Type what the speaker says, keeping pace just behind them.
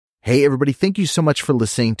Hey, everybody. Thank you so much for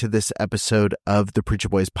listening to this episode of the Preacher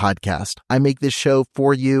Boys podcast. I make this show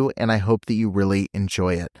for you, and I hope that you really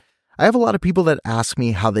enjoy it. I have a lot of people that ask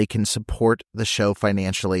me how they can support the show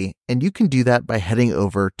financially, and you can do that by heading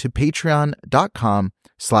over to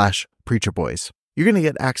patreon.com/preacherboys. You're going to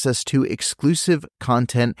get access to exclusive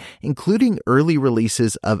content, including early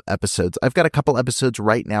releases of episodes. I've got a couple episodes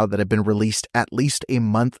right now that have been released at least a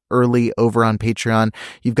month early over on Patreon.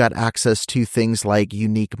 You've got access to things like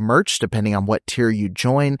unique merch, depending on what tier you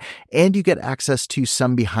join, and you get access to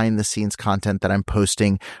some behind the scenes content that I'm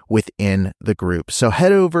posting within the group. So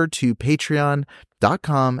head over to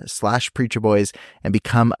patreon.com/preacherboys and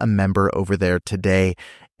become a member over there today.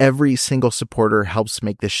 Every single supporter helps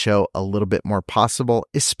make this show a little bit more possible,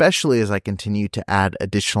 especially as I continue to add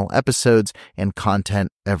additional episodes and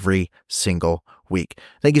content every single week.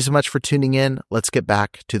 Thank you so much for tuning in. Let's get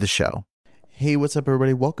back to the show. Hey, what's up,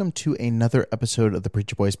 everybody? Welcome to another episode of the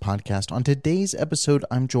Preacher Boys podcast. On today's episode,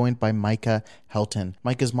 I'm joined by Micah Helton.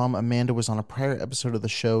 Micah's mom, Amanda, was on a prior episode of the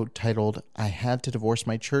show titled, I Had to Divorce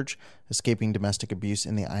My Church, Escaping Domestic Abuse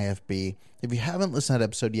in the IFB. If you haven't listened to that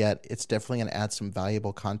episode yet, it's definitely going to add some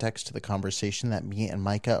valuable context to the conversation that me and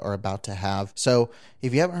Micah are about to have. So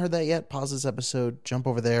if you haven't heard that yet, pause this episode, jump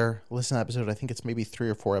over there, listen to that episode. I think it's maybe 3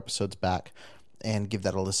 or 4 episodes back, and give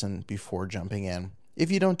that a listen before jumping in. If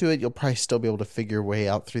you don't do it, you'll probably still be able to figure your way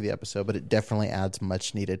out through the episode, but it definitely adds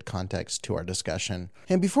much needed context to our discussion.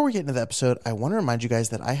 And before we get into the episode, I want to remind you guys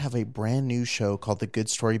that I have a brand new show called The Good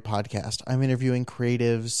Story Podcast. I'm interviewing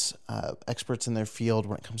creatives, experts in their field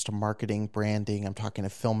when it comes to marketing, branding. I'm talking to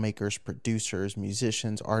filmmakers, producers,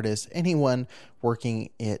 musicians, artists, anyone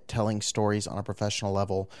working at telling stories on a professional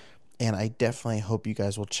level. And I definitely hope you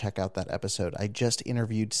guys will check out that episode. I just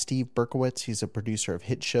interviewed Steve Berkowitz. He's a producer of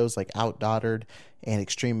hit shows like Outdaughtered and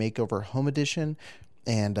Extreme Makeover Home Edition.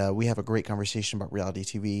 And we have a great conversation about reality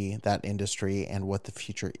TV, that industry, and what the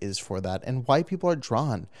future is for that, and why people are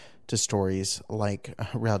drawn to stories like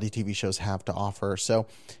reality TV shows have to offer. So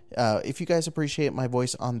if you guys appreciate my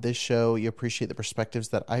voice on this show, you appreciate the perspectives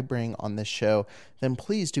that I bring on this show, then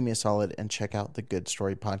please do me a solid and check out the Good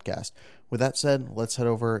Story Podcast. With that said, let's head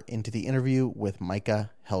over into the interview with Micah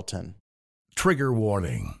Helton. Trigger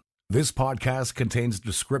warning. This podcast contains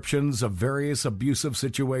descriptions of various abusive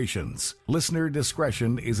situations. Listener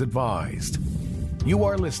discretion is advised. You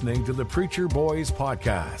are listening to the Preacher Boys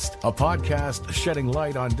Podcast, a podcast shedding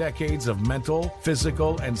light on decades of mental,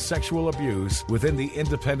 physical, and sexual abuse within the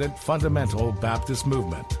independent fundamental Baptist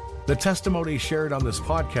movement. The testimonies shared on this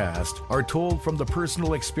podcast are told from the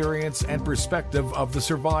personal experience and perspective of the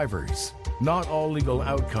survivors. Not all legal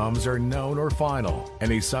outcomes are known or final.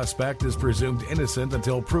 Any suspect is presumed innocent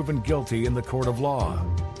until proven guilty in the court of law.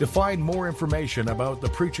 To find more information about the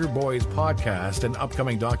Preacher Boys podcast and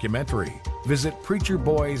upcoming documentary, visit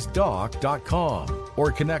preacherboysdoc.com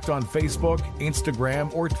or connect on Facebook,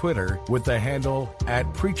 Instagram, or Twitter with the handle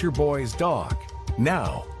 @preacherboysdoc.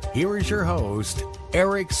 Now, here is your host,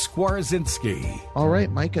 Eric Skwarczynski. All right,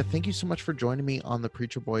 Micah, thank you so much for joining me on the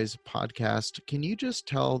Preacher Boys podcast. Can you just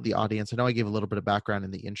tell the audience, I know I gave a little bit of background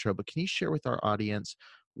in the intro, but can you share with our audience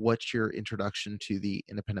what your introduction to the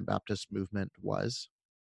independent Baptist movement was?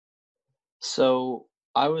 So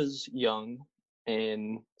I was young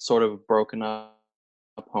and sort of broken up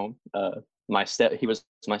home. He was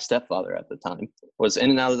my stepfather at the time, was in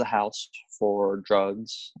and out of the house for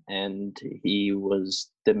drugs, and he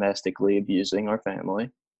was domestically abusing our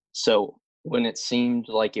family. So when it seemed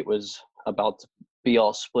like it was about to be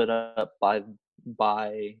all split up by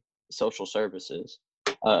social services,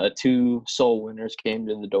 2 soul winners came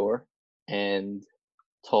to the door and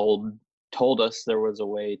told us there was a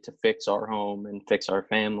way to fix our home and fix our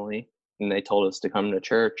family, and they told us to come to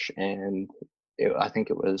church. And I think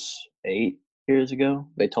it was 8 years ago.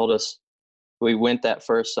 They told us. We went that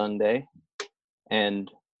first Sunday,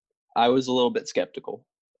 and I was a little bit skeptical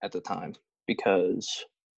at the time because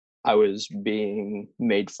I was being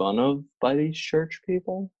made fun of by these church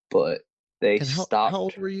people, but they stopped. How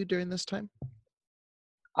old were you during this time?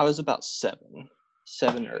 I was about 7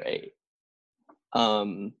 or 8.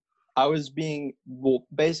 I was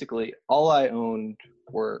basically all I owned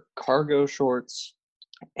were cargo shorts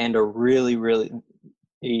and a really, really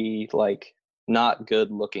not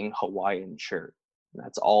good looking Hawaiian shirt.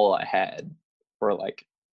 That's all I had for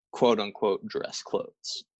quote unquote dress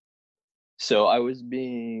clothes. So I was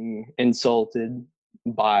being insulted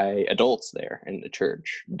by adults there in the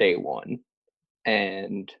church day one.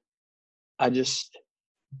 And I just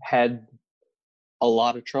had a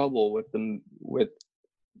lot of trouble with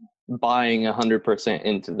buying 100%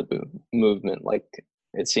 into the movement like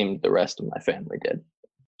it seemed the rest of my family did.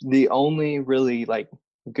 The only really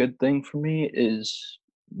good thing for me is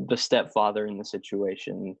the stepfather in the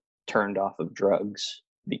situation turned off of drugs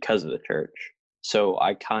because of the church. So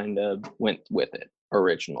I kind of went with it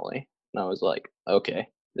originally. And I was like, okay,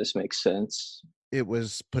 this makes sense. It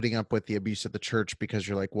was putting up with the abuse at the church because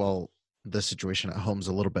you're like, well, the situation at home's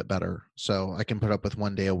a little bit better, so I can put up with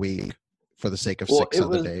 1 day a week for the sake of Well, 6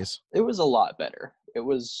 other days. It was a lot better. It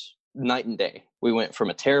was night and day. We went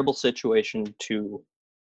from a terrible situation to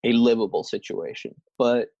a livable situation.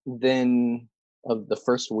 But then of the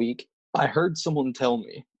first week, I heard someone tell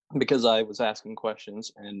me, because I was asking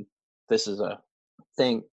questions, and this is a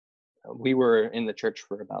thing. We were in the church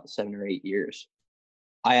for about 7 or 8 years.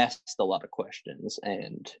 I asked a lot of questions,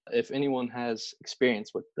 and if anyone has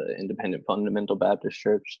experience with the Independent Fundamental Baptist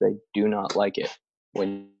Church, they do not like it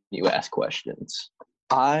when you ask questions.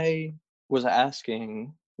 I was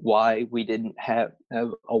asking why we didn't have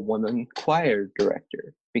a woman choir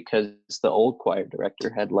director, because the old choir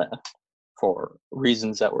director had left for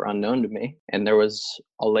reasons that were unknown to me. And there was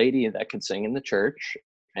a lady that could sing in the church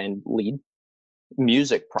and lead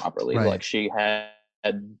music properly. Right. Like, she had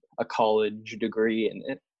a college degree in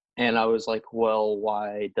it. And I was like, well,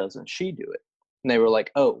 why doesn't she do it? And they were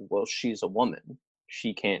like, oh, well, she's a woman.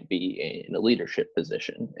 She can't be in a leadership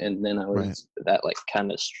position. And then I was, that like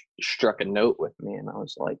kind of struck a note with me. And I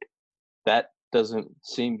was like, that doesn't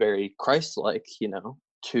seem very Christ-like,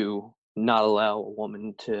 to not allow a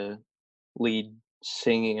woman to lead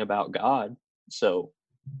singing about God. So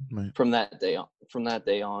from that day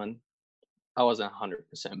on, I wasn't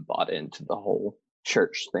 100% bought into the whole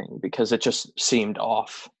church thing because it just seemed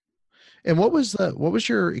off. And what was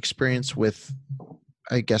your experience with,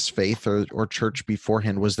 I guess, faith or church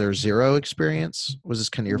beforehand? Was there zero experience? Was this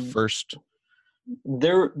kind of your first?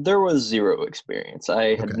 There was zero experience.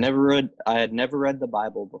 I had never read the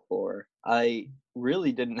Bible before. I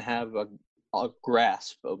really didn't have a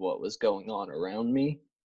grasp of what was going on around me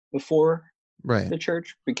before the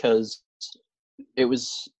church, because it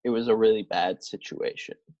was a really bad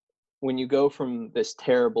situation. When you go from this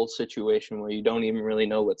terrible situation where you don't even really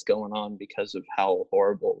know what's going on because of how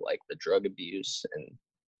horrible like the drug abuse and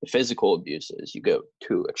the physical abuse is, you go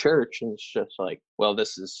to a church and it's just like, well,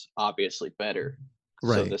 this is obviously better.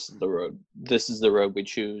 So this is the road we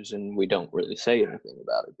choose, and we don't really say anything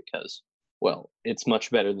about it because, well, it's much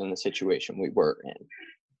better than the situation we were in.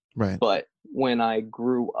 Right. But when I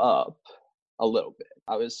grew up a little bit,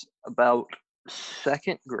 I was about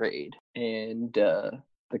second grade, and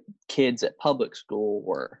the kids at public school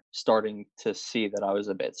were starting to see that I was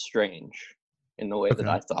a bit strange in the way that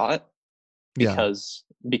I thought, because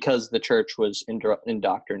the church was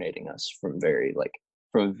indoctrinating us from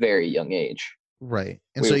a very young age. Right.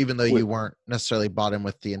 And so even though you weren't necessarily bought in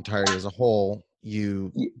with the entirety as a whole,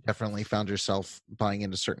 you definitely found yourself buying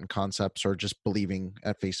into certain concepts or just believing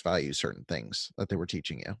at face value certain things that they were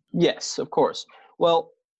teaching you. Yes, of course.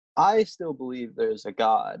 Well, I still believe there's a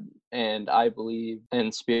God, and I believe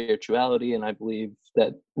in spirituality, and I believe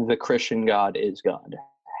that the Christian God is God.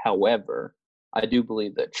 However, I do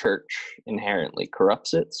believe that church inherently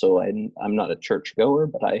corrupts it. So I'm not a church goer,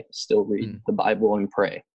 but I still read the Bible and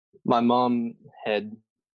pray. My mom had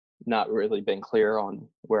not really been clear on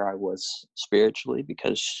where I was spiritually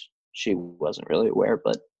because she wasn't really aware,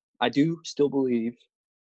 but I do still believe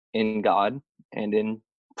in God and in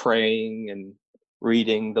praying and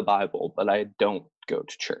reading the Bible, but I don't go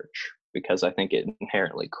to church because I think it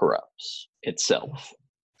inherently corrupts itself.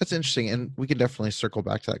 That's interesting, and we can definitely circle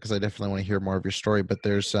back to that because I definitely want to hear more of your story. But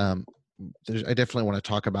I definitely want to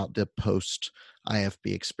talk about the post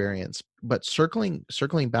IFB experience. But circling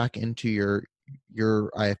back into your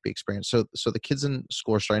IFB experience, so the kids in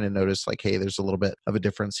school are starting to notice, like, hey, there's a little bit of a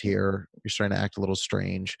difference here. You're starting to act a little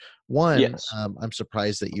strange. I'm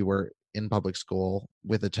surprised that you were in public school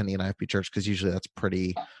with attending an IFB church, because usually that's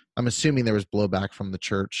pretty. I'm assuming there was blowback from the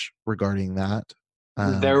church regarding that.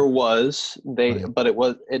 There was but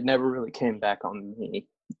it never really came back on me.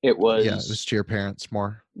 It was to your parents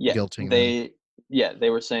more. Guilting they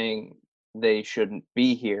were saying they shouldn't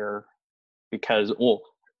be here because, well,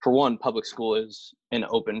 for one, public school is an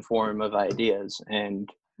open forum of ideas, and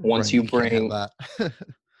once you bring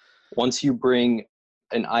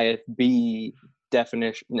an IFB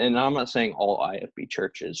definition, and I'm not saying all IFB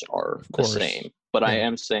churches are the same, but I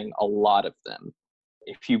am saying a lot of them.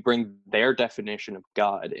 If you bring their definition of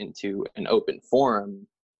God into an open forum,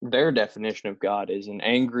 their definition of God is an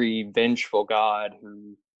angry, vengeful God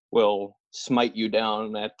who will smite you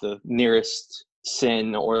down at the nearest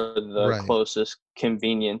sin or the closest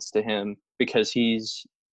convenience to him, because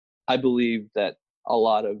I believe that a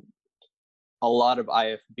lot of a lot of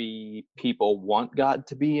IFB people want God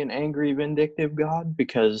to be an angry, vindictive God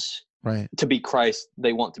because Right. to be Christ,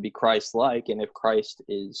 they want to be Christ-like, and if Christ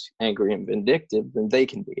is angry and vindictive, then they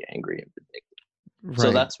can be angry and vindictive. So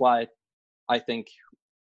Right. that's why I think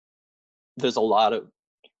there's a lot of,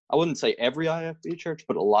 I wouldn't say every IFB church,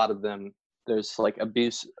 but a lot of them, there's like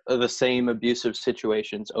the same abusive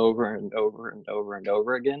situations over and over and over and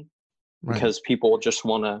over again, Right. because people just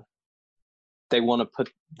want to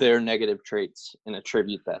put their negative traits and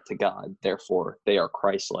attribute that to God. Therefore, they are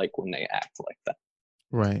Christ-like when they act like that.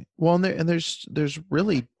 Right. Well, and there's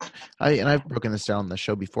really, I've broken this down on the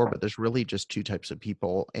show before, but there's really just two types of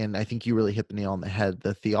people, and I think you really hit the nail on the head.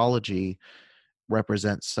 The theology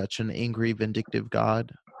represents such an angry, vindictive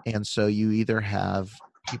God, and so you either have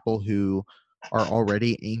people who are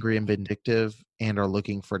already angry and vindictive and are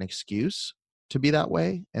looking for an excuse to be that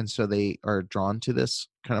way, and so they are drawn to this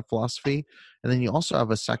kind of philosophy. And then you also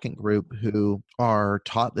have a second group who are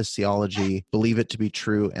taught this theology, believe it to be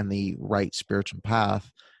true and the right spiritual path.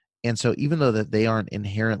 And so even though that they aren't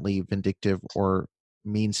inherently vindictive or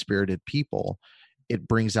mean-spirited people, it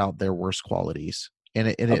brings out their worst qualities. And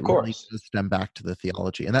it Of really course. does stem back to the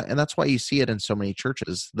theology. And that's why you see it in so many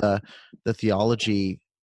churches. The theology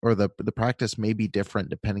or the practice may be different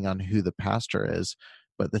depending on who the pastor is,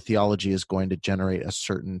 but the theology is going to generate a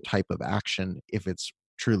certain type of action if it's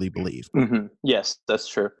truly believed. Mm-hmm. Yes, that's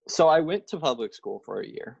true. So I went to public school for a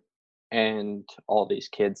year, and all these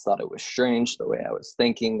kids thought it was strange the way I was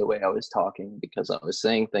thinking, the way I was talking, because I was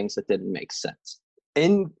saying things that didn't make sense.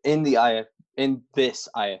 In this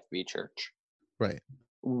IFB church, Right.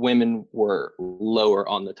 women were lower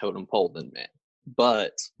on the totem pole than men,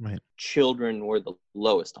 but Right. children were the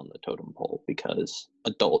lowest on the totem pole, because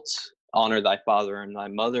adults honor thy father and thy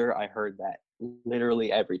mother. I heard that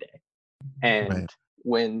literally every day. And Right.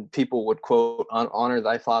 when people would quote honor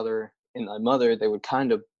thy father and thy mother, they would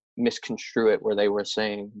kind of misconstrue it, where they were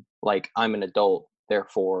saying, like, I'm an adult,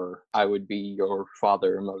 therefore I would be your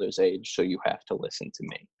father or mother's age, so you have to listen to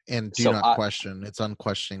me. And do So not question. It's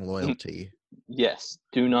unquestioning loyalty. yes,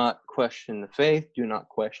 do not question the faith. Do not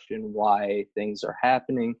question why things are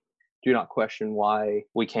happening. Do not question why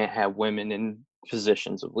we can't have women in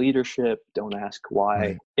positions of leadership. Don't ask why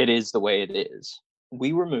Right. it is the way it is.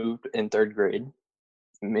 We were moved in third grade,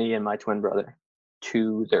 me and my twin brother,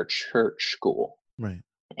 to their church school. Right.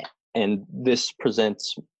 And this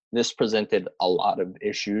presented a lot of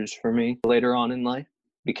issues for me later on in life,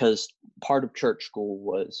 because part of church school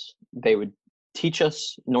was they would teach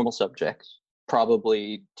us normal subjects,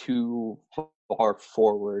 probably too far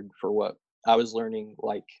forward for what I was learning,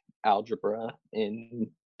 like algebra in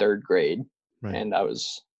third grade. Right. And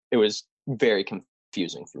it was very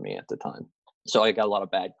confusing for me at the time. So I got a lot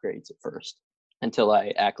of bad grades at first until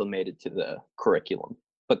I acclimated to the curriculum.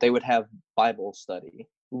 But they would have Bible study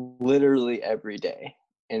literally every day.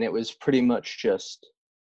 And it was pretty much just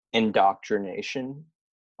indoctrination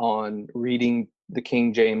on reading the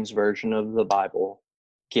King James version of the Bible,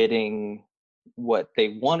 getting what they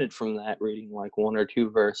wanted from that, reading like one or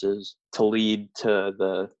two verses to lead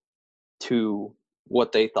to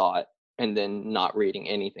what they thought, and then not reading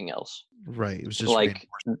anything else. Right. It was just Like,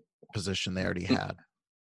 the position they already had.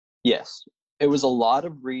 yes, it was a lot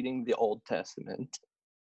of reading the Old Testament,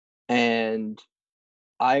 and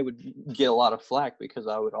I would get a lot of flack because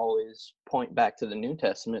I would always point back to the New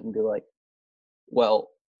Testament and be like,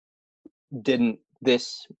 well, didn't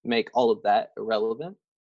this make all of that irrelevant?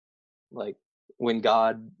 Like, when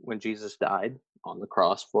Jesus died on the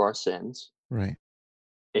cross for our sins, Right.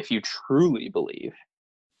 if you truly believe,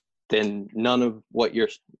 then none of what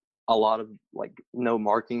a lot of, like, no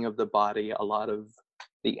marking of the body, a lot of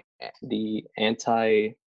the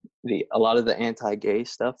anti-gay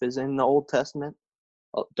stuff is in the Old Testament.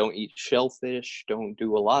 Don't eat shellfish, don't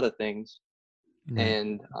do a lot of things. Right.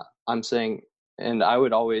 And I'm saying, and I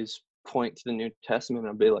would always point to the New Testament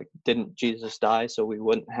and be like, didn't Jesus die so we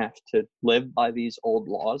wouldn't have to live by these old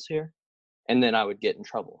laws here? And then I would get in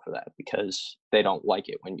trouble for that, because they don't like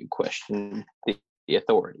it when you question the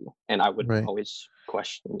authority. And I would Right. always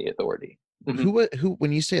question the authority. Who,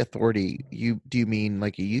 when you say authority, do you mean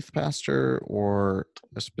like a youth pastor or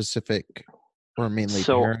a specific, or mainly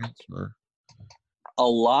So, parents, or? a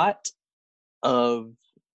lot of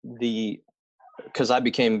because I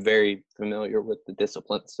became very familiar with the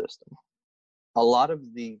discipline system, a lot of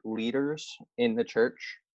the leaders in the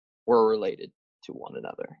church were related to one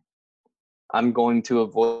another. I'm going to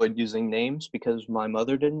avoid using names because my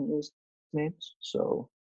mother didn't use names. So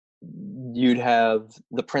you'd have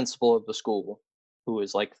the principal of the school, who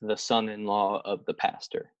is like the son-in-law of the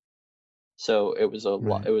pastor. So it was a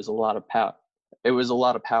lot. Right. It was a lot of power. it was a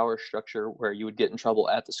lot of power structure where you would get in trouble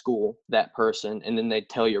at the school, that person, and then they'd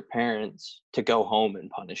tell your parents to go home and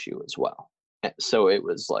punish you as well. So it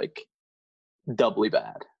was like doubly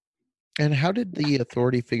bad. And how did the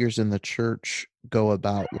authority figures in the church go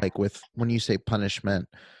about, like, with, when you say punishment,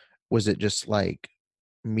 was it just like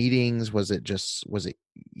meetings? Was it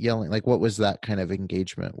yelling? Like, what was that kind of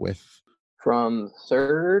engagement with? From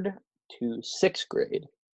 3rd to 6th grade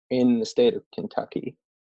in the state of Kentucky,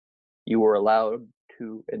 you were allowed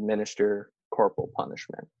to administer corporal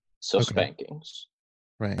punishment, so Okay. spankings.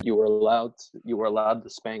 Right. You were allowed to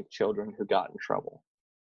spank children who got in trouble,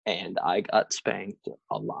 and I got spanked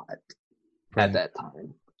a lot at that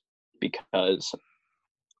time, because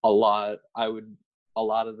a lot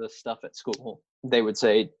of the stuff at school, they would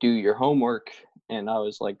say, do your homework, and I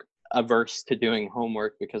was like averse to doing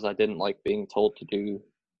homework because I didn't like being told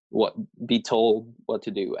be told what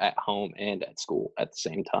to do at home and at school at the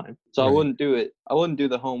same time. So Right. I wouldn't do it. I wouldn't do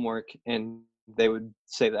the homework, and they would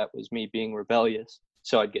say that was me being rebellious.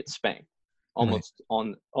 So I'd get spanked almost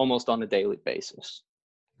on a daily basis.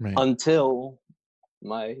 Right. Until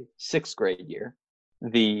my 6th grade year,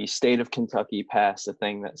 the state of Kentucky passed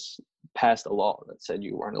a law that said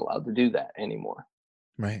you weren't allowed to do that anymore.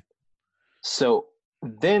 Right. So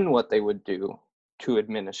then what they would do to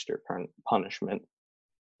administer punishment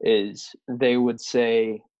is they would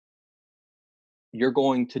say, you're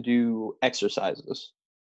going to do exercises.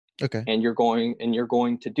 Okay. And you're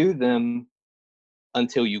going to do them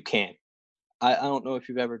until you can't. I don't know if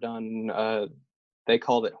you've ever done, they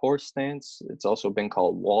called it horse stance. It's also been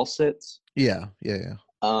called wall sits. Yeah.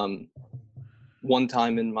 One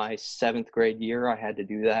time in my 7th grade year, I had to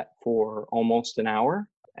do that for almost an hour.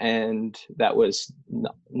 And that was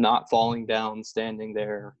not falling down, standing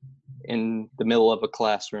there in the middle of a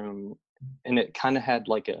classroom. And it kind of had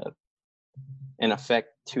like an effect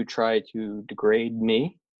to try to degrade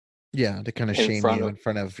me. Yeah, to kind of shame you in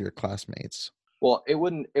front of your classmates. Well, it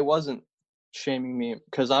wasn't shaming me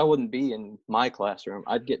because I wouldn't be in my classroom.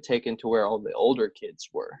 I'd get taken to where all the older kids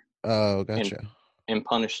were. Oh, gotcha. And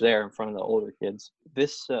punished there in front of the older kids.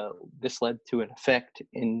 This led to an effect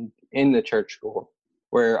in the church school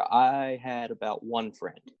where I had about one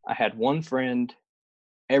friend. I had one friend.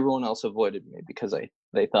 Everyone else avoided me because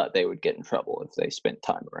they thought they would get in trouble if they spent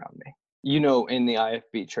time around me. You know, in the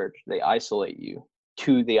IFB church, they isolate you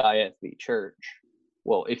to the IFB church.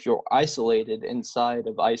 Well, if you're isolated inside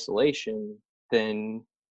of isolation, then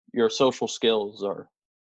your social skills are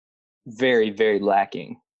very, very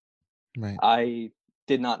lacking. Right. I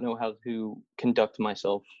did not know how to conduct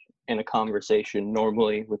myself in a conversation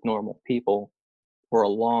normally with normal people for a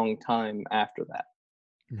long time after that.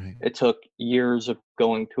 Right. It took years of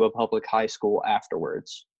going to a public high school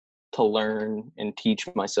afterwards to learn and teach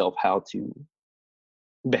myself how to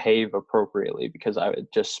behave appropriately, because I had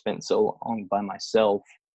just spent so long by myself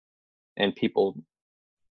and people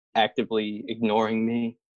actively ignoring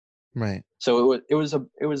me. Right. So it was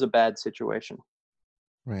a bad situation.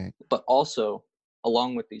 Right. But also,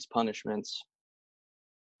 along with these punishments,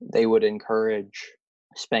 they would encourage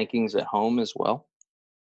spankings at home as well,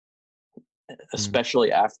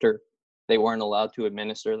 especially after they weren't allowed to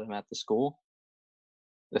administer them at the school.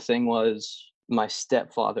 The thing was, my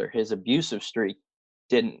stepfather, his abusive streak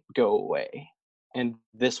didn't go away. And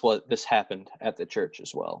this happened at the church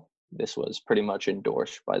as well. This was pretty much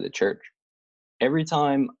endorsed by the church. Every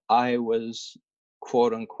time I was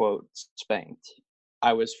quote unquote spanked,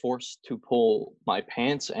 I was forced to pull my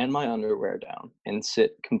pants and my underwear down and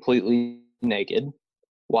sit completely naked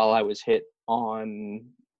while I was hit on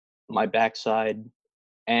my backside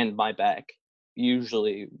and my back,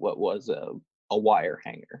 usually what was a wire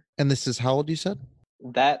hanger. And this is how old you said?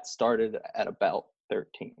 That started at about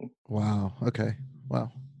 13. Wow. Okay. Wow.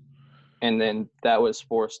 And then that was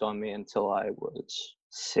forced on me until I was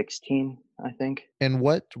 16, I think. And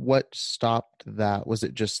what stopped that? Was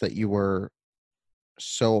it just that you were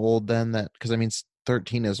so old then that, because I mean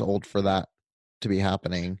 13 is old for that to be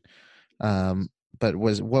happening, but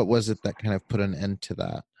what was it that kind of put an end to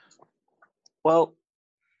that? Well,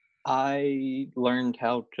 I learned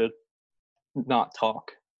how to not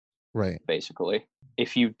talk. Right. Basically,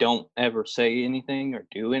 if you don't ever say anything or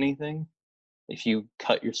do anything, if you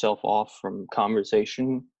cut yourself off from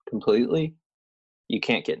conversation completely, you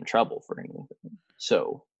can't get in trouble for anything.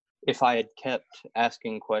 So if I had kept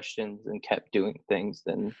asking questions and kept doing things,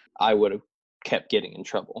 then I would have kept getting in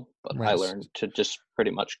trouble. But right. I learned to just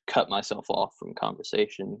pretty much cut myself off from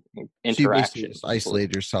conversation and interaction. So you basically just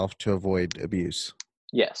isolate yourself to avoid abuse.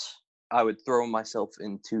 Yes. I would throw myself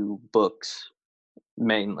into books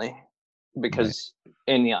mainly because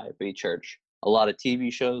in the IFB church, a lot of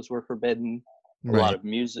TV shows were forbidden. Right.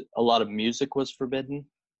 A lot of music was forbidden.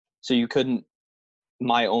 So you couldn't,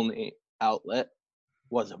 my only outlet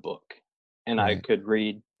was a book, and I Right. could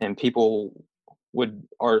read, and people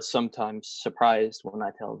are sometimes surprised when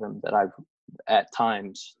I tell them that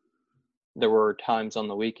there were times on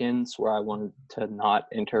the weekends where I wanted to not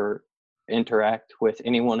interact with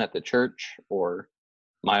anyone at the church or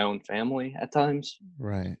my own family at times,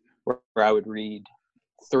 Right. where I would read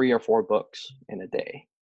 3 or 4 books in a day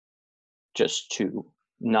just to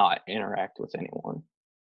not interact with anyone.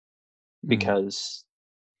 Because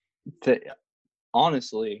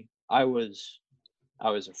honestly, I was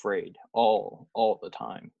afraid all the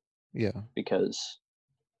time, Yeah. because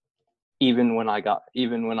even when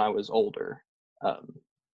I was older,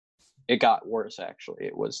 it got worse. Actually,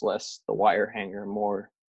 it was less the wire hanger,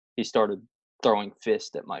 more he started throwing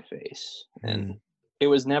fists at my face, and it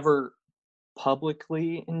was never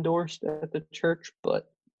publicly endorsed at the church,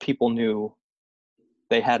 but people knew.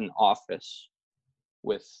 They had an office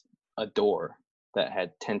with a door that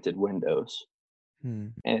had tinted windows,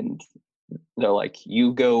 and they're like,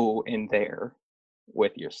 you go in there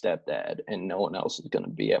with your stepdad and no one else is going to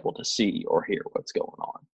be able to see or hear what's going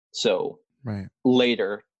on. So Right.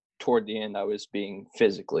 later, toward the end, I was being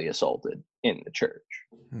physically assaulted in the church.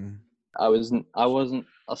 I wasn't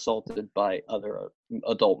assaulted by other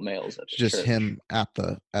adult males at the Just church. him at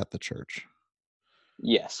the church.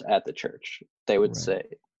 Yes, at the church. They would say,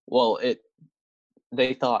 well,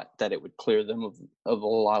 they thought that it would clear them of a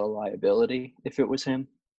lot of liability if it was him.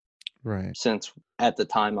 Right. Since at the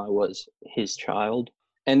time I was his child.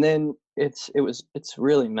 And then it's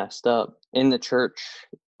really messed up. In the church,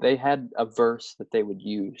 they had a verse that they would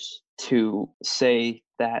use to say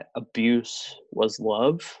that abuse was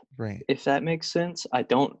love. Right. If that makes sense. I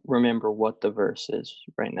don't remember what the verse is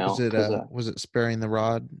right now. Was it sparing the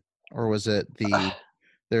rod, or was it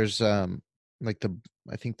there's like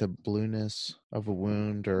I think the blueness of a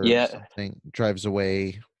wound or something drives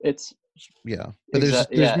away. It's but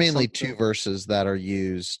there's mainly 2 verses that are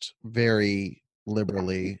used very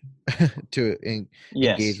liberally to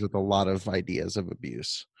engage with a lot of ideas of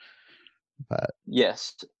abuse. But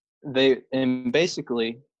yes, and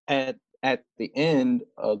basically at the end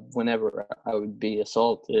of whenever I would be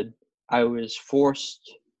assaulted, I was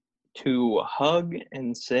forced to hug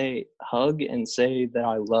and say that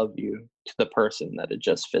I love you to the person that had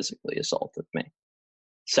just physically assaulted me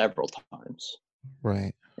several times.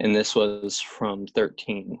 Right. And this was from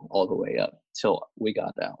 13 all the way up till we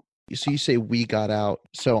got out. So you say we got out.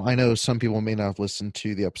 So I know some people may not have listened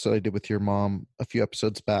to the episode I did with your mom a few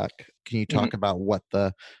episodes back. Can you talk about what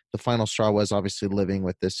the final straw was? Obviously, living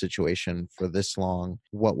with this situation for this long.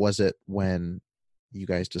 What was it when you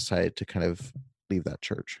guys decided to kind of leave that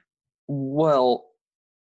church? Well,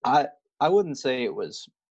 I wouldn't say it was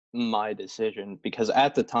my decision, because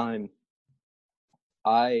at the time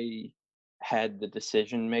I had the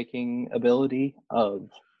decision-making ability of,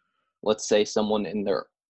 let's say, someone in their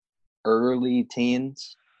early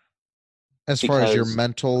teens. As far as your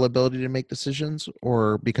mental ability to make decisions,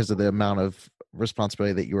 or because of the amount of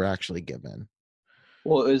responsibility that you were actually given?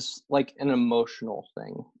 Well, it was like an emotional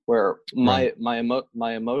thing where my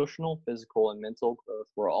emotional, physical, and mental growth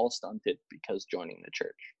were all stunted because joining the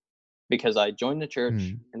church. Because I joined the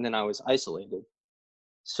church and then I was isolated.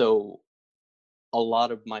 So a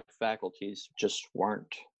lot of my faculties just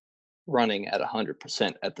weren't running at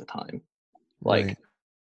 100% at the time. Like,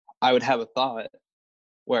 I would have a thought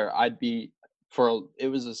where I'd be, it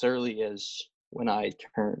was as early as when I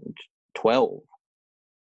turned 12.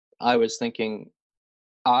 I was thinking,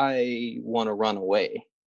 I want to run away.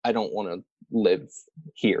 I don't want to live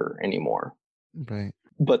here anymore. Right.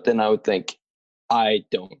 But then I would think, I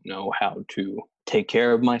don't know how to take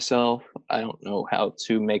care of myself. I don't know how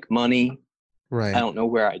to make money. Right. I don't know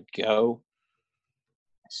where I'd go.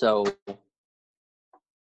 So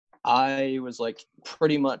I was like,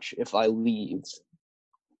 pretty much if I leave,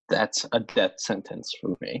 that's a death sentence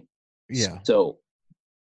for me. Yeah. So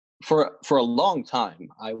for a long time,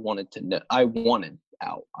 I wanted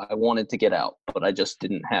out. I wanted to get out, but I just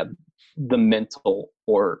didn't have the mental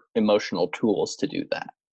or emotional tools to do that.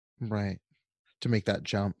 Right. To make that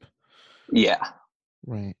jump. Yeah.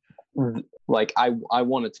 Right. Like I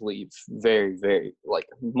wanted to leave very, very, like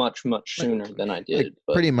much sooner than I did. Like,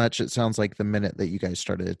 but pretty much it sounds like the minute that you guys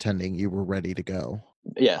started attending, you were ready to go.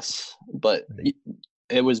 Yes, but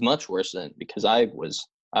it was much worse then, because I was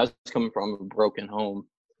coming from a broken home,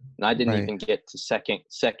 and I didn't even get to second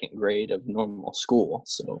grade of normal school.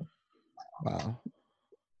 So wow.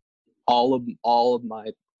 All of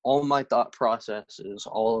my thought processes,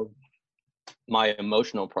 all of my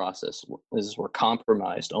emotional processes were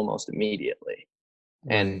compromised almost immediately,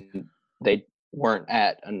 Right. and they weren't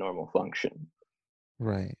at a normal function.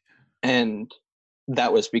 Right. And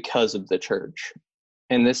that was because of the church.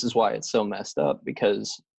 And this is why it's so messed up,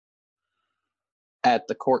 because at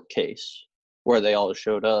the court case where they all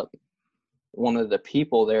showed up, one of the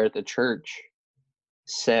people there at the church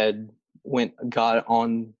got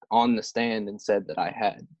on the stand and said that I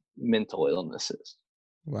had mental illnesses.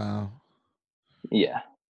 Wow. Yeah.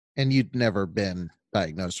 And you'd never been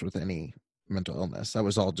diagnosed with any mental illness. That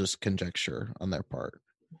was all just conjecture on their part.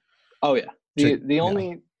 Oh yeah. The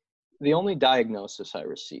only diagnosis I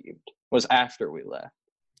received was after we left.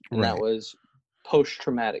 And that was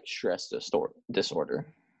post-traumatic stress disorder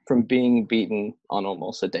from being beaten on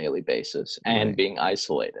almost a daily basis and being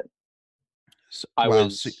isolated.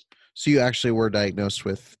 So you actually were diagnosed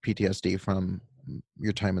with PTSD from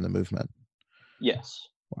your time in the movement? Yes.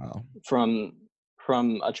 Wow. From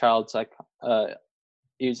a child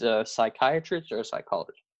he's a psychiatrist or a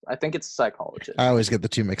psychologist. I think it's a psychologist. I always get the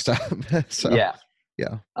two mixed up. So, yeah.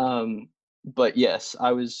 But yes,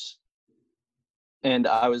 I was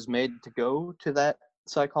made to go to that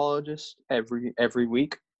psychologist every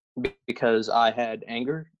week because I had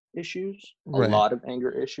anger issues, a lot of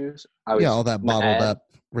anger issues. All that bottled up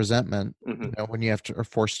resentment. Mm-hmm. You know, when you are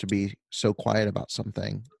forced to be so quiet about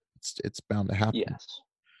something, it's bound to happen. Yes.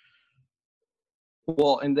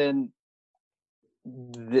 Well, and then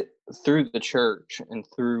through the church and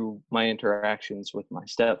through my interactions with my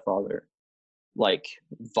stepfather, like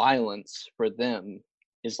violence for them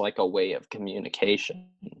is like a way of communication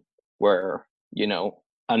where, you know,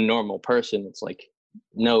 a normal person, it's like,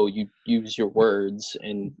 no, you use your words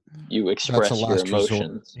and you express your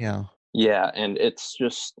emotions. Resort. Yeah. And it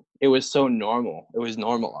was so normal. It was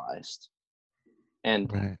normalized.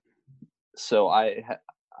 And so I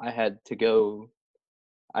had to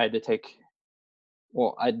take,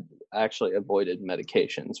 I actually avoided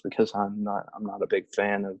medications because I'm not a big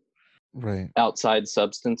fan of outside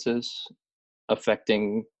substances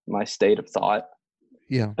affecting my state of thought.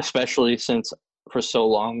 Yeah. Especially since for so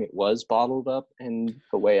long it was bottled up in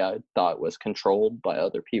the way I thought was controlled by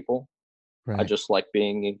other people. I just like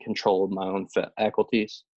being in control of my own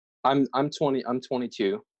faculties. I'm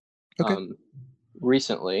 22. Okay.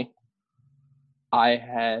 Recently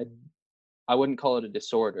I wouldn't call it a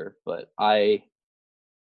disorder, but I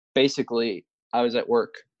was at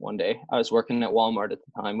work one day. I was working at Walmart at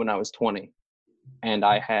the time when I was 20, and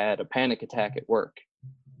I had a panic attack at work.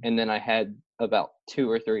 And then I had about 2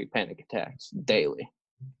 or 3 panic attacks daily.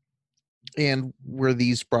 And were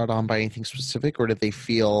these brought on by anything specific, or did they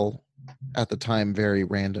feel at the time very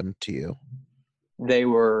random to you? They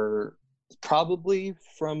were probably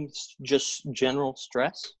from just general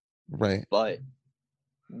stress. Right. But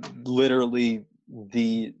literally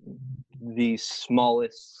the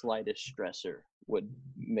smallest, slightest stressor would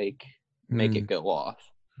make it go off.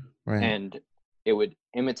 Right. And it would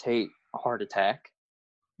imitate a heart attack.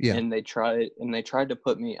 Yeah. And they tried to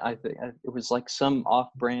put me, I think it was like some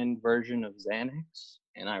off-brand version of Xanax,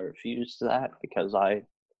 and I refused that because I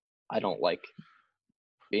don't like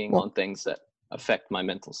being on things that affect my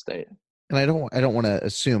mental state. And I don't want to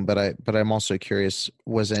assume, but I'm also curious,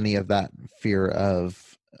 was any of that fear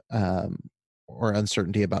of or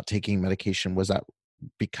uncertainty about taking medication, was that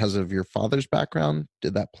because of your father's background?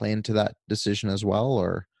 Did that play into that decision as well,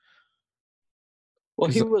 or? Well,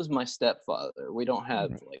 he was my stepfather. We don't have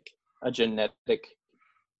like a genetic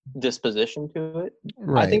disposition to it.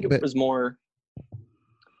 Right, I think it was more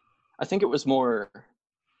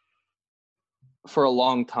for a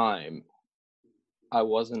long time I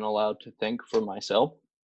wasn't allowed to think for myself.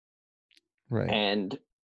 Right. And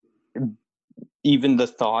even the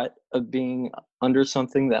thought of being under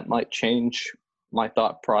something that might change my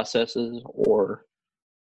thought processes or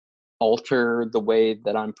alter the way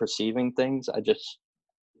that I'm perceiving things,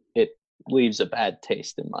 it leaves a bad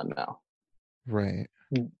taste in my mouth. Right.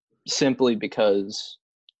 Simply because,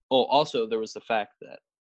 also there was the fact that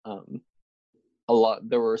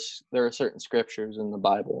there are certain scriptures in the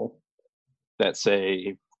Bible that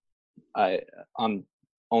say, I'm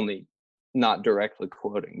only not directly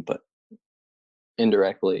quoting, but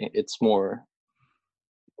indirectly, it's more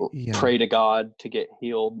pray to God to get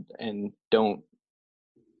healed and don't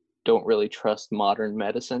really trust modern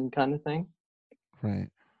medicine kind of thing. Right.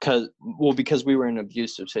 Because we were in an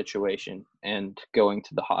abusive situation, and going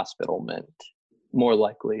to the hospital meant more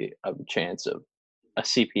likely of a chance of a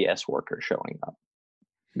CPS worker showing up,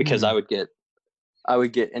 because I would get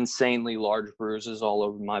insanely large bruises all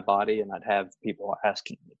over my body, and I'd have people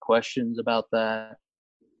asking me questions about that,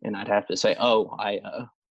 and I'd have to say,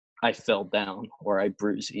 I fell down or I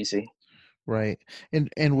bruise easy. Right.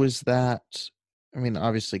 And was that, I mean,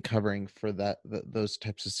 obviously covering for those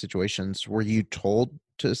types of situations, were you told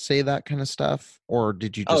to say that kind of stuff, or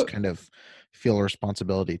did you just Oh, kind of feel a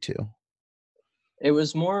responsibility to? it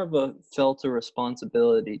was more of a felt a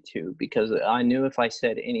responsibility too, because I knew if I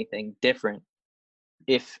said anything different,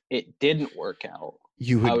 if it didn't work out,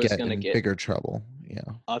 You I would was get going to in get bigger trouble. Yeah.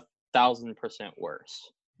 1,000%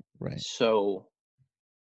 worse. Right. So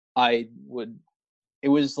I would, it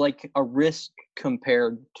was like a risk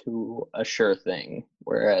compared to a sure thing.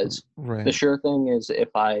 Whereas the Right. sure thing is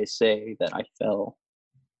if I say that I fell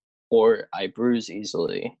or I bruise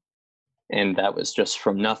easily, and that was just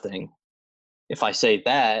from nothing. If I say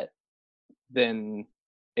that, then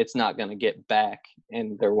it's not going to get back,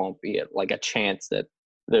 and there won't be like a chance that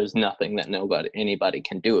there's nothing that anybody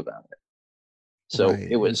can do about it. So Right.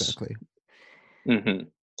 it was, Exactly. mm-hmm.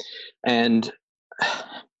 And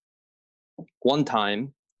one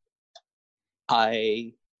time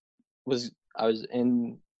I was I was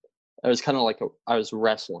in I was kind of like I was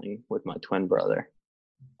wrestling with my twin brother,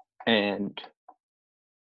 and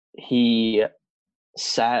he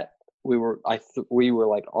sat. We were like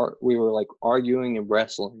arguing and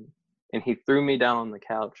wrestling, and he threw me down on the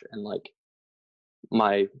couch, and like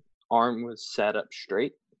my arm was sat up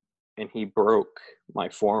straight, and he broke my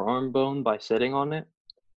forearm bone by sitting on it.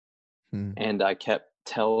 Hmm. And I kept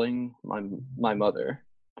telling my mother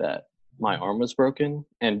that my arm was broken,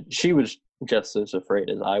 and she was just as afraid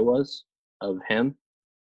as I was of him.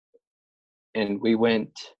 And we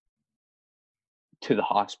went to the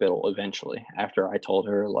hospital eventually after I told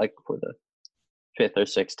her, like, for the fifth or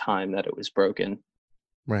sixth time that it was broken.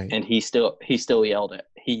 Right. And he still yelled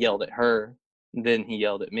at her, then he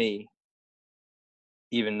yelled at me,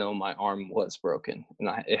 even though my arm was broken and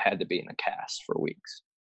it had to be in a cast for weeks.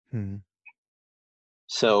 Hmm.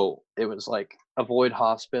 So it was like, avoid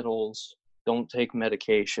hospitals, don't take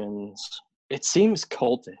medications. It seems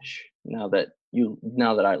cultish now that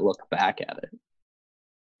I look back at it.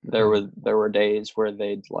 There were days where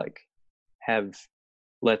they'd like have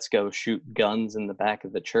let's go shoot guns in the back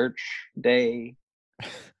of the church day,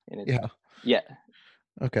 and Yeah. yeah,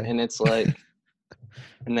 Okay. and it's like,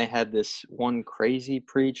 and they had this one crazy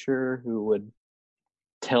preacher who would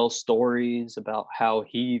tell stories about how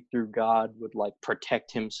he, through God, would like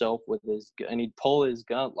protect himself with and he'd pull his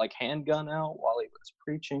gun, like handgun, out while he was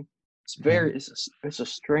preaching. It's a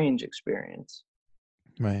strange experience.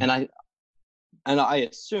 Right. And I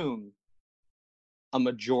assume a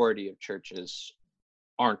majority of churches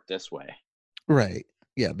aren't this way. Right.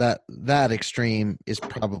 Yeah, that extreme is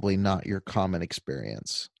probably not your common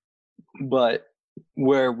experience. But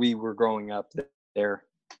where we were growing up, there,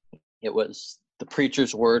 it was the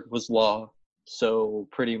preacher's word was law. So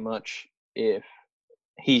pretty much if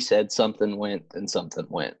he said something went, then something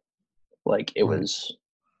went. Like it Right. was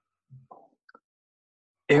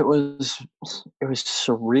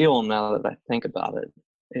surreal now that I think about it.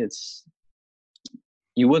 It's,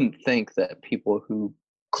 you wouldn't think that people who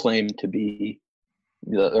claim to be,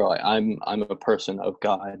 they're like, I'm a person of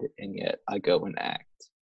God, and yet I go and act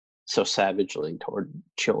so savagely toward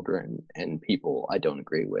children and people I don't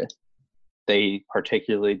agree with. They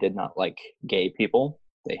particularly did not like gay people.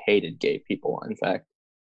 They hated gay people, in fact,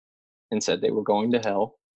 and said they were going to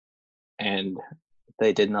hell. And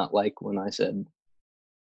they did not like when I said,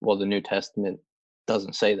 well, the New Testament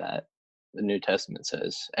doesn't say that. The New Testament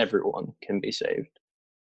says everyone can be saved,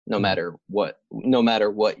 no matter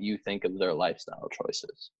what you think of their lifestyle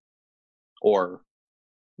choices or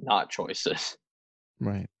not choices.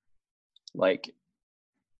 Right. Like,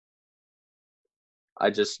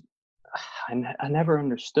 I never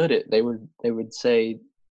understood it. They would say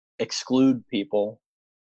exclude people,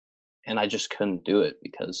 and I just couldn't do it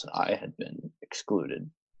because I had been excluded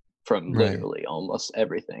from Right. literally almost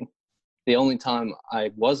everything. The only time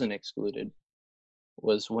I wasn't excluded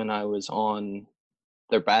was when I was on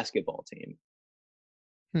their basketball team.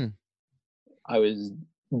 I was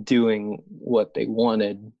doing what they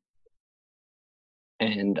wanted,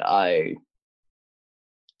 and I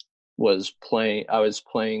was playing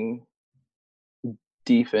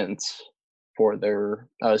defense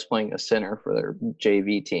I was playing a center for their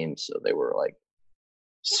JV team, so they were like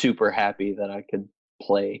super happy that I could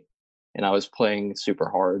play, and I was playing super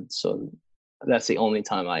hard. So that's the only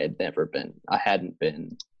time I hadn't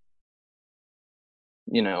been,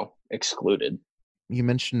 excluded. You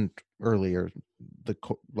mentioned earlier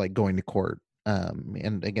like going to court,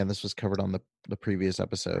 and again, this was covered on the previous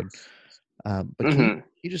episode. But can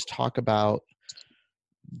you just talk about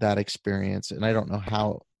that experience? And I don't know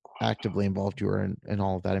how actively involved you were in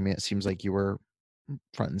all of that. I mean, it seems like you were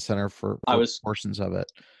front and center for I was portions of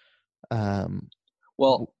it. Um,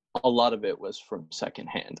 well, a lot of it was from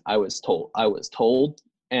secondhand. I was told,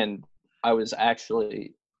 and I was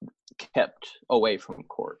actually kept away from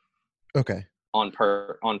court okay. on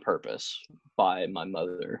purpose by my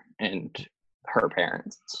mother and her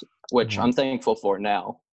parents, which Right. I'm thankful for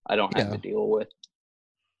now. I don't have Yeah. to deal with.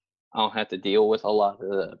 I don't have to deal with a lot of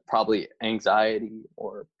the probably anxiety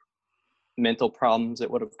or mental problems it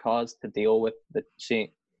would have caused to deal with the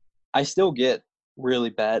seeing. I still get really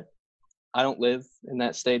bad. I don't live in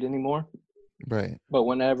that state anymore, Right. but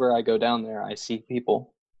whenever I go down there, I see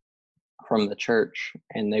people from the church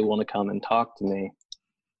and they want to come and talk to me.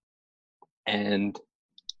 And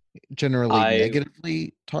Generally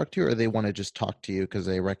negatively talk to you, or they want to just talk to you because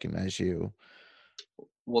they recognize you?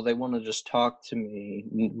 well, they want to just talk to me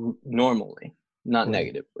normally, not Right.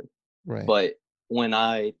 negatively. Right. But when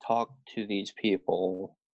I talk to these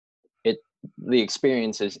people, the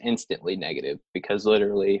experience is instantly negative, because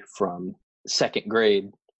literally from second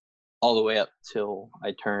grade all the way up till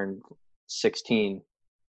I turned 16,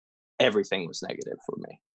 everything was negative for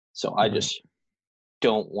me. So I just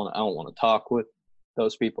don't want to talk with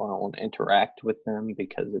those people. I don't want to interact with them,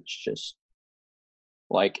 because it's just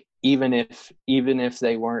like, even if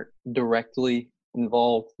they weren't directly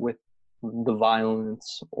involved with the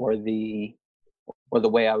violence or the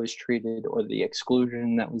way I was treated or the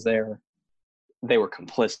exclusion that was there, they were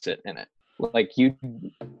complicit in it. Like,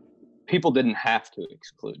 people didn't have to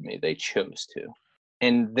exclude me, they chose to.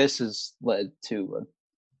 And this has led to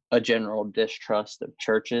a general distrust of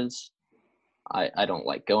churches. I don't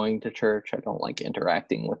like going to church. I don't like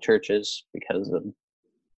interacting with churches, because of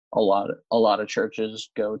a lot of churches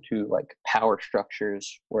go to like power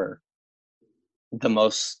structures where the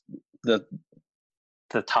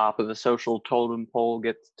top of the social totem pole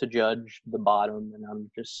gets to judge the bottom, and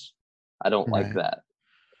I don't like that.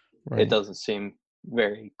 It doesn't seem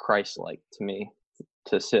very Christ-like to me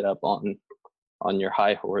to sit up on your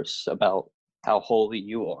high horse about how holy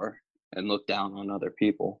you are and look down on other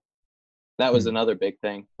people. That was another big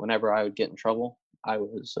thing. Whenever I would get in trouble,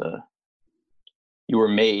 you were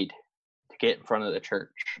made to get in front of the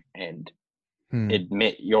church and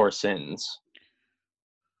admit your sins,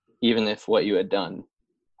 even if what you had done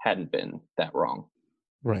hadn't been that wrong.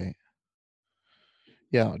 Right.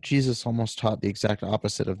 Yeah, Jesus almost taught the exact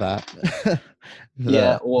opposite of that.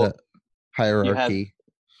 The hierarchy.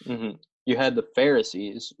 You had the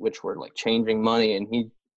Pharisees, which were like changing money, and he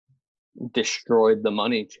destroyed the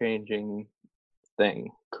money changing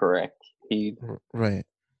thing. Correct. He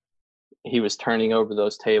was turning over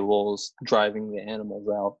those tables, driving the animals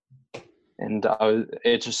out, and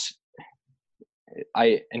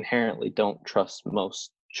I inherently don't trust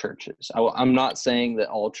most churches. I'm not saying that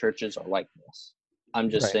all churches are like this. I'm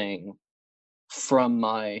just saying from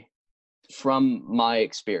my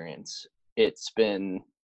experience, it's been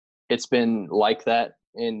like that,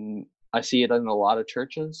 and I see it in a lot of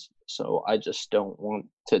churches. So I just don't want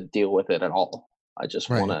to deal with it at all. I just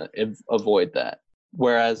want to avoid that.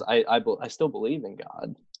 Whereas I still believe in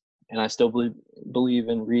God, and I still believe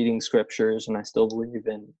in reading scriptures, and I still believe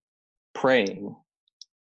in praying.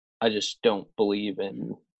 I just don't believe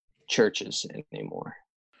in churches anymore,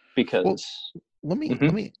 because let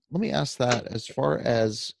me ask that, as far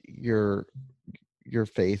as your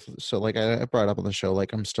faith. So like I brought up on the show,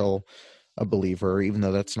 like I'm still a believer, even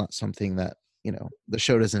though that's not something that, the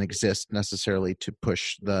show doesn't exist necessarily to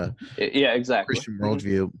push the Christian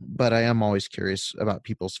worldview, but I am always curious about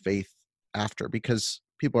people's faith after, because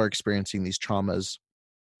people are experiencing these traumas,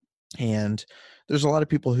 and there's a lot of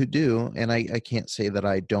people who do, and I can't say that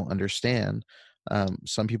I don't understand.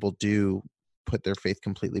 Some people do put their faith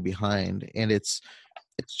completely behind, and it's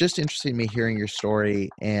just interesting to me hearing your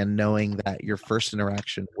story and knowing that your first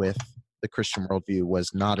interaction with the Christian worldview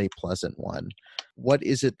was not a pleasant one. What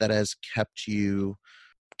is it that has kept you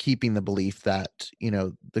keeping the belief that,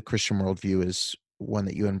 the Christian worldview is one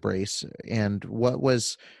that you embrace? And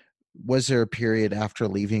was there a period after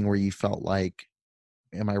leaving where you felt like,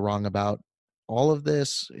 am I wrong about all of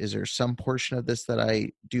this? Is there some portion of this that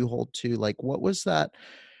I do hold to? Like, what was that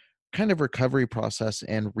kind of recovery process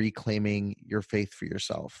and reclaiming your faith for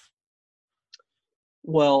yourself?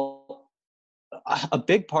 Well, a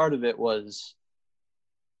big part of it was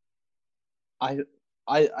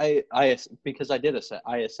because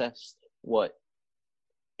I assessed what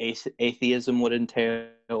atheism would entail,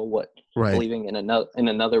 what believing in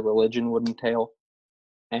another religion would entail,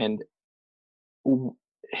 and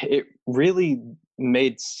it really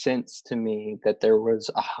made sense to me that there was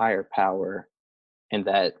a higher power, and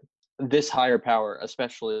that this higher power,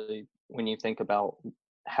 especially when you think about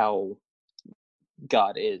how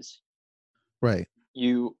God is, Right.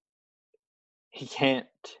 he can't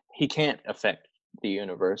affect the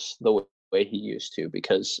universe the way he used to,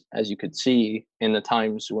 because as you could see in the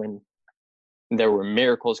times when there were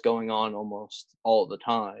miracles going on almost all the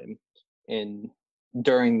time in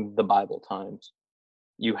during the Bible times,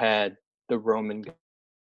 you had the Roman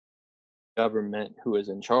government who was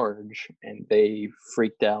in charge, and they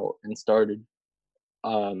freaked out and started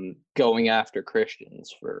going after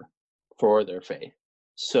Christians for their faith.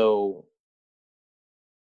 So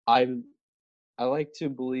I I like to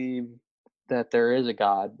believe that there is a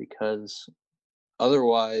God, because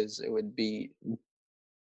otherwise it would be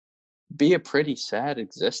a pretty sad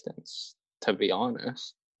existence, to be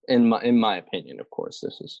honest. In my opinion, of course,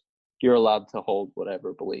 this is, you're allowed to hold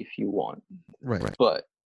whatever belief you want, Right. but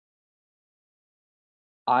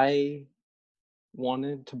I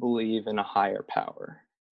wanted to believe in a higher power,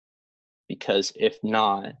 because if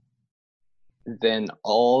not, then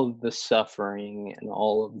all of the suffering and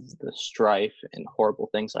all of the strife and horrible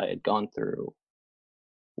things I had gone through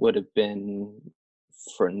would have been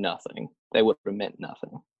for nothing. They would have meant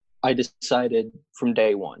nothing. I decided from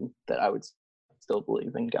day one that I would still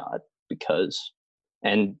believe in God, because,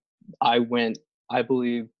 and I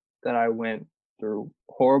believe that I went through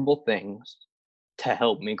horrible things to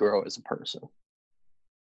help me grow as a person.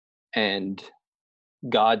 And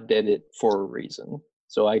God did it for a reason.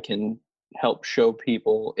 So I can help show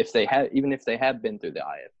people, even if they have been through the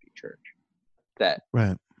IFB church, that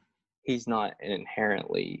Right. he's not an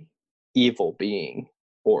inherently evil being,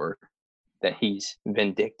 or that he's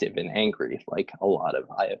vindictive and angry like a lot of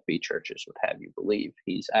IFB churches would have you believe.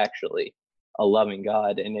 He's actually a loving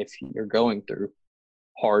God, and if you're going through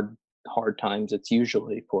hard times, it's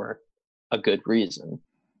usually for a good reason.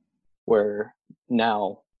 Where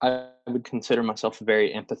now I would consider myself a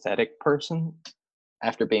very empathetic person.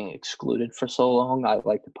 After being excluded for so long, I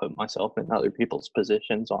like to put myself in other people's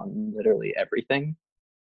positions on literally everything.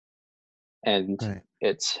 And Right.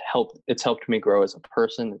 it's helped me grow as a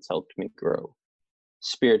person. It's helped me grow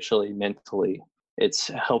spiritually, mentally. It's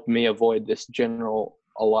helped me avoid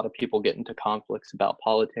a lot of people get into conflicts about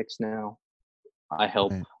politics now. I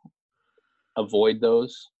help avoid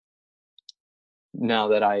those now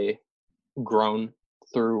that I grown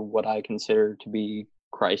through what I consider to be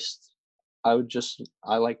Christ. I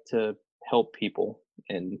like to help people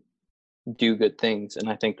and do good things, and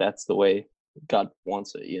I think that's the way God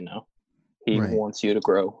wants it, He wants you to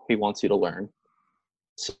grow. He wants you to learn.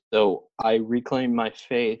 So I reclaimed my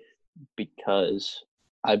faith because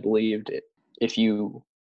I believed if you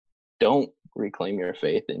don't reclaim your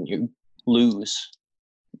faith, then you lose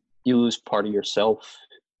part of yourself.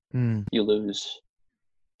 You lose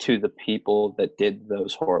to the people that did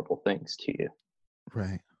those horrible things to you.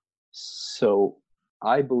 Right. So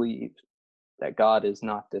I believe that God is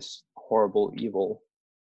not this horrible, evil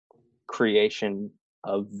creation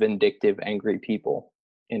of vindictive, angry people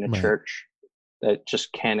in a church that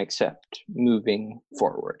just can't accept moving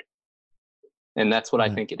forward. And that's what I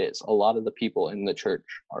think it is. A lot of the people in the church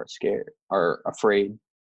are afraid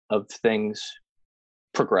of things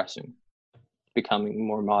progressing, becoming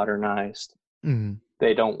more modernized.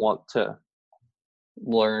 They don't want to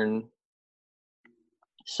learn.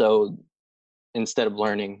 So instead of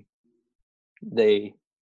learning, they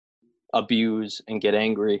abuse and get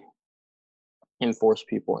angry and force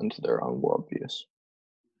people into their own worldviews.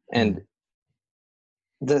 And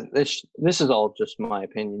this is all just my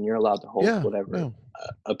opinion. You're allowed to hold whatever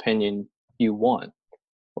opinion you want.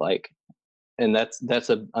 And that's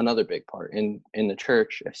another big part in the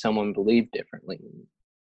church. If someone believed differently,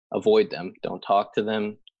 avoid them. Don't talk to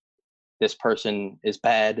them. This person is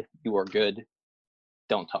bad. You are good.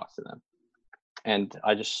 Don't talk to them. And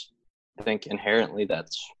I just think inherently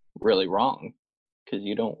that's really wrong, because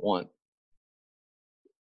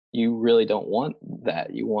you really don't want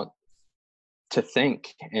that. You want to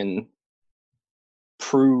think and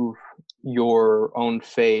prove your own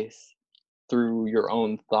faith through your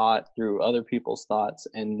own thought, through other people's thoughts,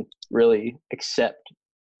 and really accept.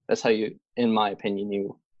 That's how you, in my opinion,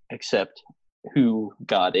 you accept who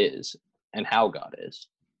God is and how God is.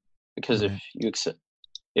 Because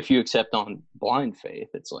if you accept on blind faith,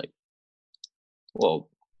 it's like, well,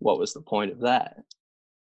 what was the point of that?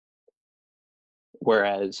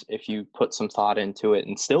 Whereas if you put some thought into it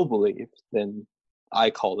and still believe, then I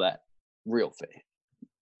call that real faith.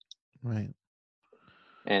 Right.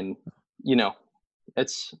 And,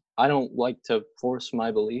 I don't like to force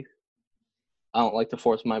my belief. I don't like to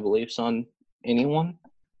force my beliefs on anyone.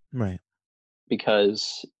 Right.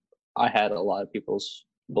 Because I had a lot of people's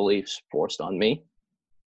beliefs forced on me.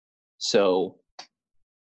 So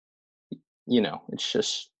it's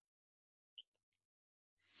just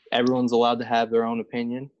everyone's allowed to have their own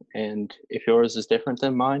opinion, and if yours is different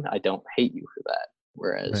than mine, I don't hate you for that.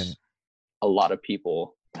 Whereas Right. a lot of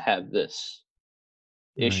people have this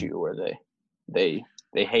Right. issue where they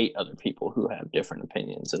hate other people who have different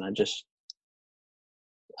opinions, and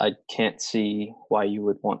I can't see why you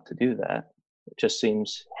would want to do that. It just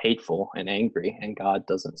seems hateful and angry, and God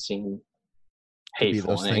doesn't seem To be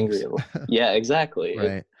hateful those and angry. things. Yeah, exactly. It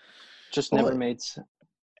Right. just Well, never made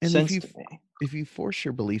and sense to me. if you force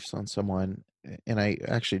your beliefs on someone, and I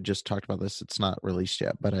actually just talked about this, it's not released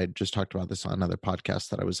yet, but I just talked about this on another podcast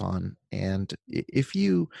that I was on. And if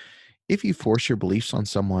you force your beliefs on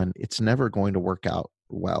someone, it's never going to work out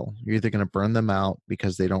well. You're either going to burn them out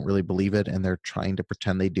because they don't really believe it and they're trying to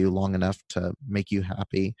pretend they do long enough to make you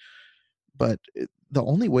happy. But the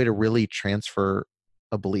only way to really transfer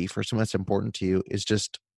a belief or something that's important to you is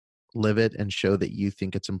just live it and show that you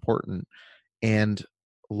think it's important, and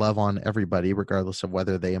love on everybody regardless of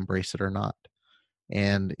whether they embrace it or not.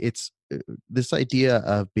 And it's this idea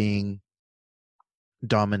of being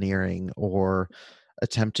domineering or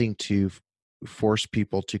attempting to force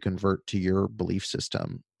people to convert to your belief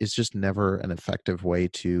system is just never an effective way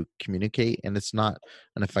to communicate, and it's not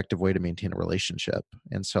an effective way to maintain a relationship.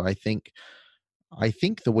 And so I think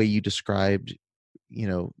the way you described, you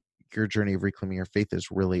know, your journey of reclaiming your faith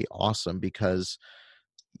is really awesome, because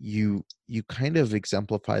you kind of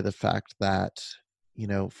exemplify the fact that,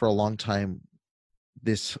 for a long time,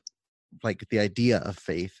 this, like, the idea of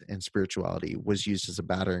faith and spirituality was used as a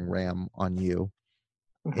battering ram on you.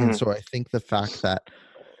 And Hmm. so I think the fact that,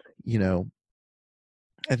 you know,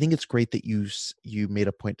 I think it's great that you made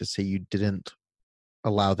a point to say you didn't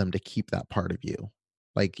allow them to keep that part of you.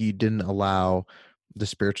 Like, you didn't allow the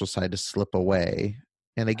spiritual side to slip away.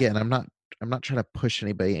 And again, I'm not trying to push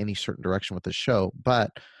anybody any certain direction with the show,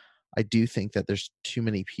 but I do think that there's too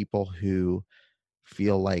many people who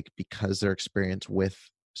feel like because their experience with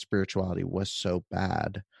spirituality was so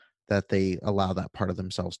bad that they allow that part of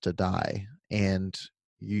themselves to die. And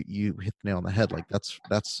you hit the nail on the head. Like,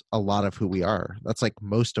 that's a lot of who we are. That's like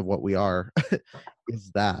most of what we are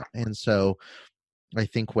is that. And so I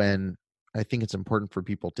think when I think it's important for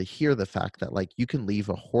people to hear the fact that, like, you can leave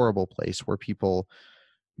a horrible place where people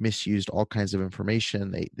misused all kinds of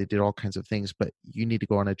information, they did all kinds of things, but you need to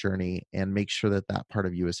go on a journey and make sure that that part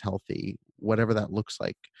of you is healthy, whatever that looks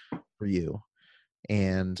like for you.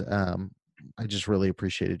 And I just really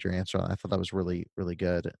appreciated your answer. I thought that was really, really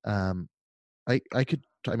good. I could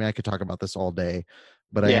talk about this all day,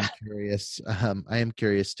 but I Yeah. am curious. I am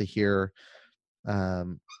curious to hear,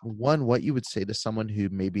 one, what you would say to someone who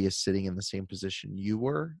maybe is sitting in the same position you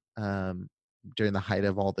were, during the height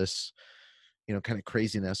of all this, kind of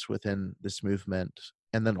craziness within this movement.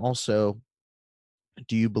 And then also,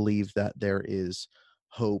 do you believe that there is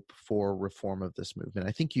hope for reform of this movement?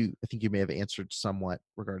 I think you may have answered somewhat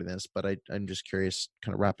regarding this, but I'm just curious,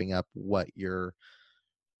 kind of wrapping up, what you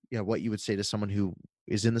would say to someone who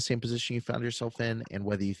is in the same position you found yourself in, and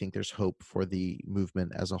whether you think there's hope for the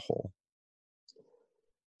movement as a whole.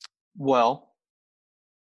 Well,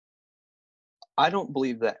 I don't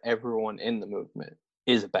believe that everyone in the movement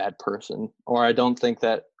is a bad person, or I don't think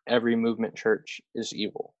that every movement church is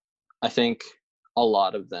evil. I think a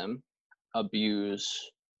lot of them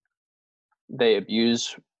abuse they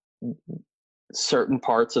abuse certain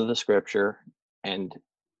parts of the scripture, and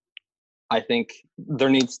I think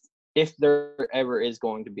if there ever is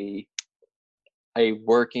going to be a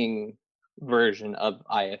working version of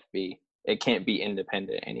IFB, it can't be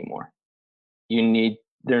independent anymore.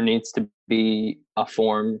 There needs to be a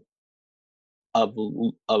form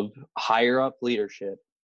of higher up leadership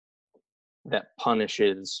that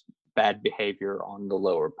punishes bad behavior on the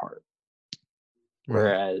lower part, Right.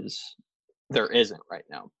 whereas there isn't right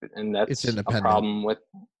now, and It's that's a independent. problem with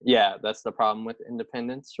that's the problem with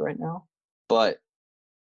independence right now. But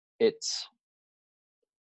it's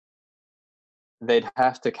they'd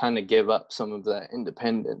have to kind of give up some of that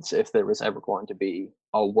independence if there was ever going to be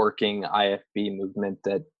a working IFB movement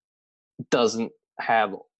that doesn't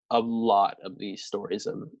have a lot of these stories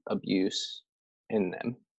of abuse in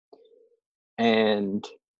them. And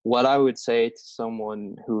what I would say to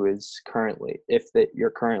someone who is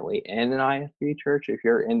you're currently in an IFB church, if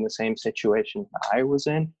you're in the same situation that I was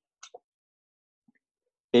in,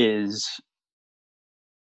 is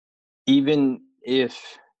even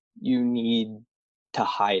if you need to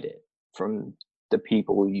hide it from the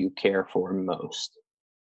people you care for most,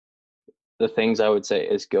 the things I would say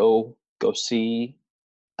is go see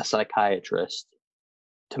a psychiatrist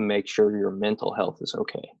to make sure your mental health is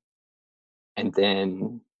okay. And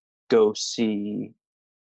then go see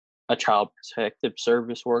a child protective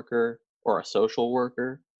service worker or a social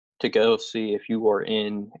worker to go see if you are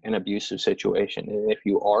in an abusive situation. And if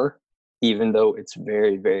you are, even though it's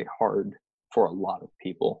very, very hard for a lot of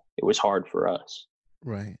people, it was hard for us.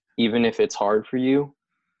 Right. Even if it's hard for you,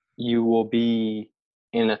 you will be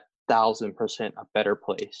in 1,000% a better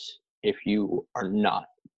place if you are not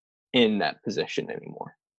in that position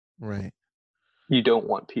anymore. Right. You don't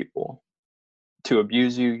want people to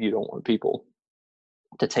abuse you. You don't want people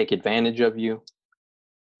to take advantage of you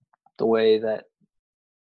the way that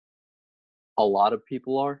a lot of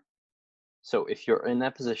people are. So if you're in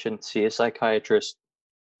that position, see a psychiatrist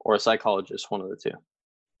or a psychologist, one of the two.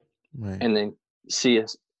 Right. And then see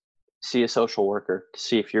a social worker to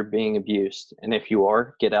see if you're being abused. And if you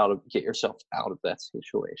are, get yourself out of that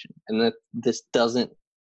situation. And this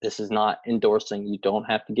is not endorsing. You don't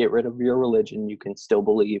have to get rid of your religion. You can still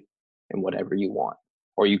believe in whatever you want,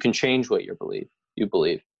 or you can change what you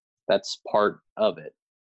believe. That's part of it.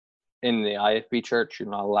 In the IFB church, you're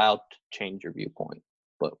not allowed to change your viewpoint,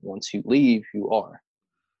 but once you leave, you are.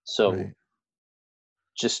 So Right.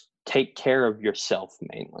 just take care of yourself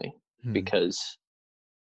mainly, because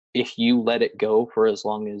if you let it go for as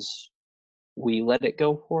long as we let it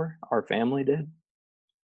go for, our family did,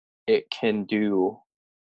 it can do,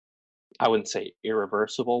 I wouldn't say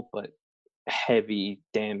irreversible, but heavy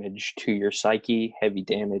damage to your psyche, heavy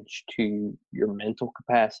damage to your mental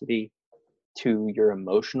capacity, to your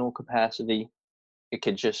emotional capacity. It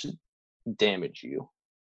could just damage you.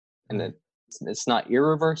 And then it's not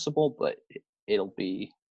irreversible, but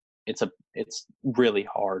it's really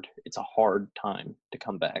hard. It's a hard time to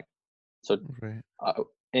come back. So Right.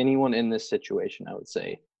 Anyone in this situation, I would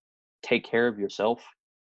say, take care of yourself,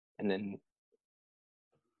 and then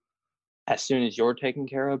as soon as you're taken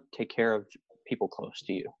care of, take care of people close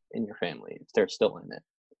to you in your family if they're still in it.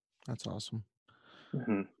 That's awesome.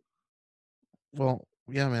 Mm-hmm. Well,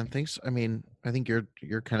 yeah, man. Thanks. I mean, I think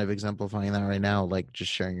you're kind of exemplifying that right now, like just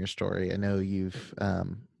sharing your story. I know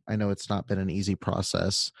I know it's not been an easy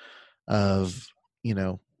process of,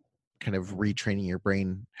 kind of retraining your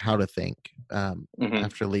brain how to think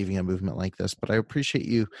after leaving a movement like this. But I appreciate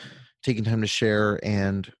you taking time to share,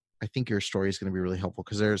 and I think your story is going to be really helpful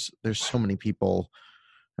because there's so many people.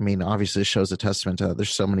 I mean, obviously, it shows a testament to that. There's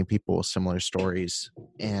so many people with similar stories,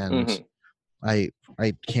 and I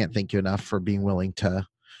can't thank you enough for being willing to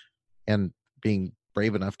and being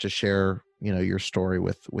brave enough to share, your story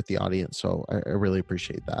with the audience. So I really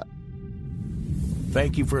appreciate that.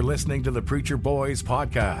 Thank you for listening to the Preacher Boys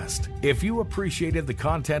podcast. If you appreciated the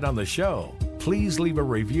content on the show, please leave a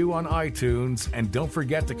review on iTunes, and don't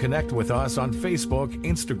forget to connect with us on Facebook,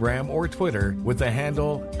 Instagram, or Twitter with the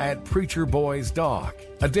handle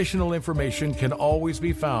 @PreacherBoysDoc. Additional information can always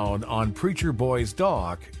be found on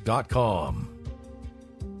PreacherBoysDoc.com.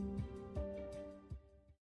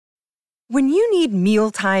 When you need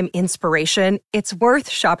mealtime inspiration, it's worth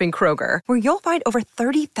shopping Kroger, where you'll find over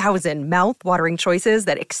 30,000 mouth-watering choices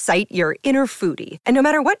that excite your inner foodie. And no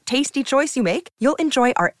matter what tasty choice you make, you'll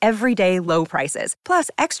enjoy our everyday low prices, plus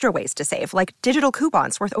extra ways to save, like digital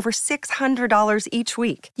coupons worth over $600 each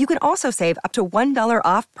week. You can also save up to $1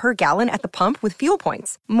 off per gallon at the pump with fuel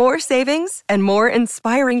points. More savings and more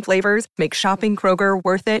inspiring flavors make shopping Kroger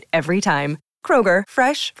worth it every time. Kroger,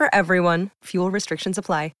 fresh for everyone. Fuel restrictions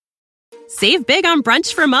apply. Save big on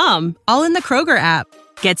brunch for mom, all in the Kroger app.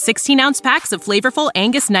 Get 16-ounce packs of flavorful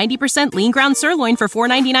Angus 90% lean ground sirloin for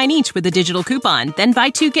 $4.99 each with a digital coupon. Then buy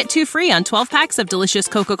 2, get 2 free on 12 packs of delicious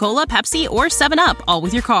Coca-Cola, Pepsi, or 7-Up, all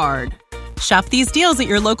with your card. Shop these deals at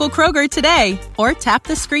your local Kroger today, or tap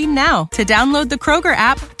the screen now to download the Kroger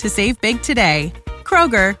app to save big today.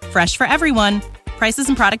 Kroger, fresh for everyone. Prices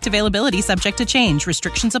and product availability subject to change.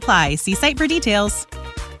 Restrictions apply. See site for details.